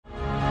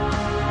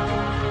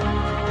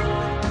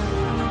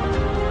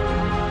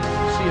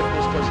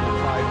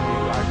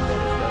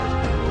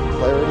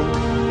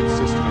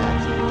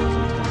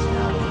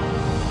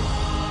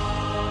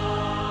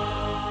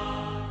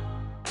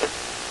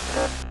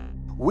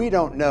We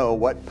don't know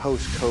what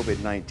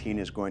post-COVID-19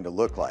 is going to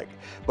look like,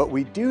 but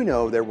we do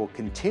know there will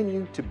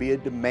continue to be a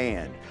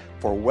demand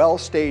for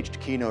well-staged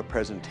keynote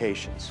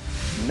presentations,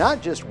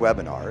 not just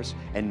webinars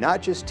and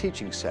not just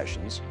teaching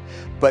sessions,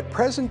 but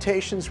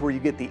presentations where you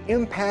get the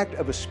impact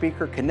of a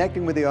speaker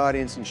connecting with the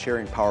audience and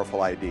sharing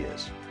powerful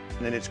ideas.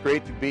 And it's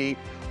great to be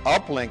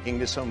uplinking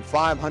to some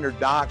 500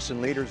 docs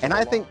and leaders. And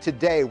I think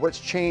today what's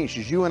changed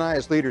is you and I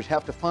as leaders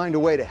have to find a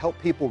way to help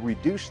people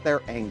reduce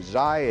their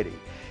anxiety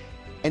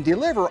and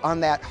deliver on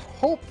that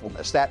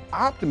hopefulness, that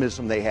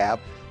optimism they have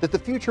that the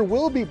future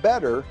will be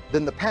better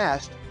than the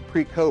past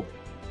pre-COVID.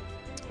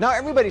 Now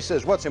everybody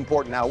says what's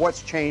important now,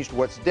 what's changed,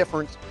 what's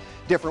different,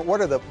 what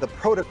are the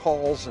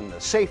protocols and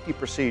the safety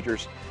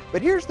procedures?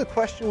 But here's the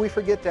question we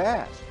forget to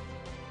ask.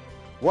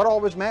 What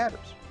always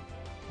matters?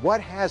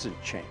 What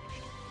hasn't changed?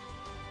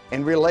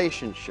 And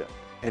relationship,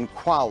 and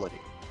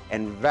quality,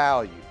 and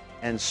value,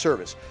 and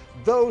service.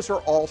 Those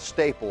are all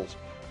staples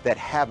that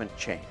haven't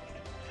changed.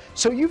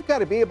 So you've got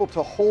to be able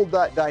to hold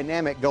that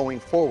dynamic going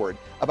forward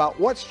about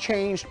what's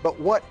changed, but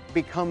what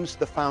becomes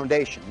the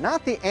foundation.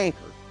 Not the anchor,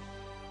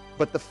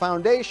 but the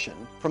foundation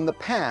from the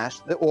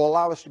past that will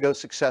allow us to go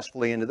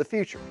successfully into the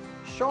future.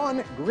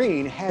 Sean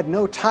Green had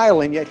no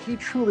title, and yet he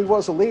truly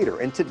was a leader.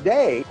 And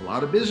today, a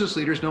lot of business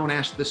leaders don't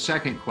ask the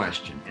second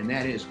question, and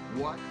that is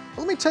what?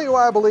 Let me tell you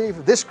why I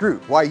believe this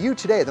group, why you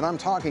today that I'm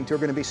talking to are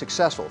going to be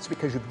successful. It's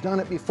because you've done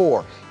it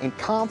before, and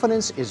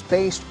confidence is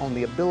based on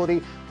the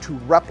ability to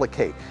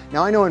replicate.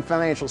 Now, I know in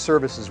financial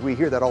services we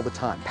hear that all the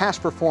time.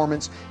 Past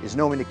performance is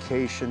no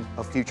indication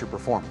of future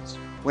performance.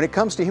 When it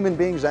comes to human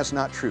beings, that's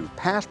not true.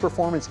 Past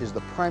performance is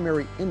the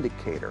primary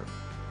indicator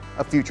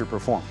of future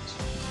performance.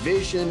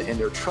 Vision and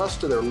their trust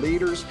to their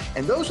leaders,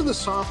 and those are the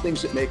soft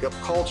things that make up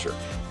culture.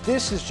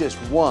 This is just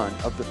one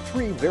of the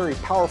three very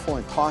powerful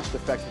and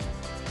cost-effective.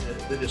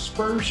 The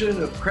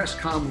dispersion of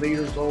Crestcom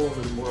leaders all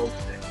over the world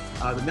today.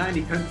 The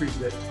 90 countries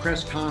that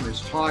Crestcom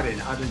is taught in,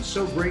 I've been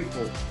so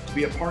grateful to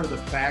be a part of the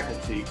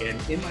faculty.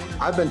 And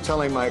I've been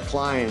telling my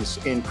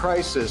clients in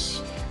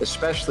crisis,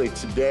 especially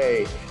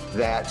today,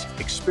 that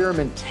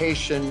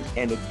experimentation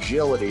and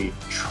agility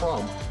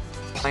trump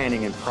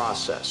planning and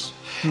process.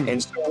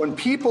 And so when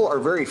people are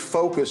very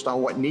focused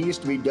on what needs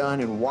to be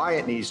done and why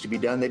it needs to be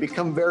done, they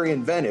become very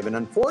inventive. And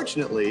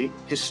unfortunately,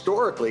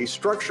 historically,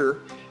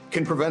 structure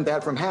can prevent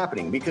that from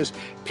happening because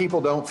people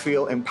don't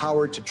feel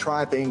empowered to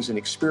try things and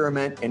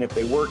experiment. And if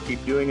they work,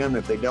 keep doing them.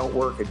 If they don't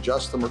work,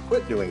 adjust them or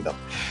quit doing them.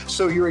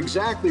 So you're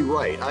exactly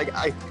right.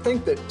 I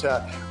think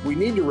that we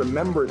need to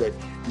remember that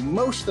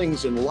most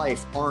things in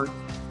life aren't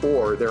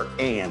or, they're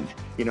and.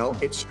 You know,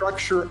 it's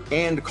structure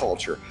and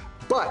culture.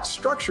 But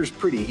structure is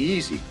pretty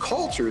easy.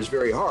 Culture is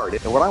very hard.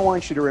 And what I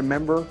want you to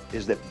remember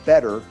is that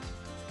better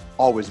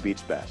always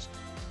beats best.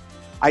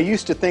 I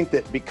used to think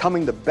that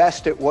becoming the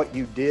best at what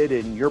you did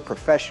in your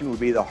profession would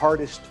be the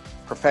hardest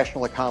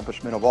professional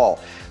accomplishment of all.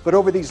 But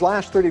over these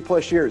last 30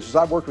 plus years, as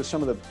I've worked with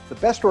some of the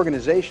best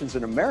organizations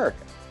in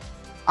America,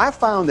 I've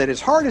found that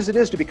as hard as it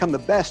is to become the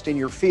best in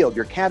your field,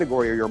 your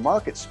category, or your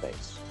market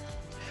space,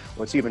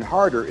 what's even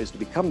harder is to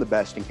become the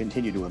best and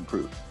continue to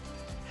improve.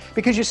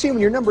 Because you see, when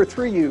you're number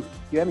 3, you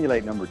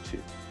emulate number 2.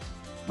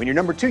 When you're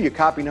number 2, you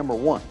copy number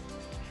 1.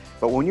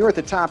 But when you're at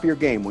the top of your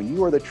game, when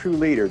you are the true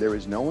leader, there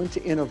is no one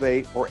to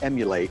innovate or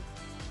emulate.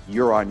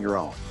 You're on your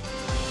own.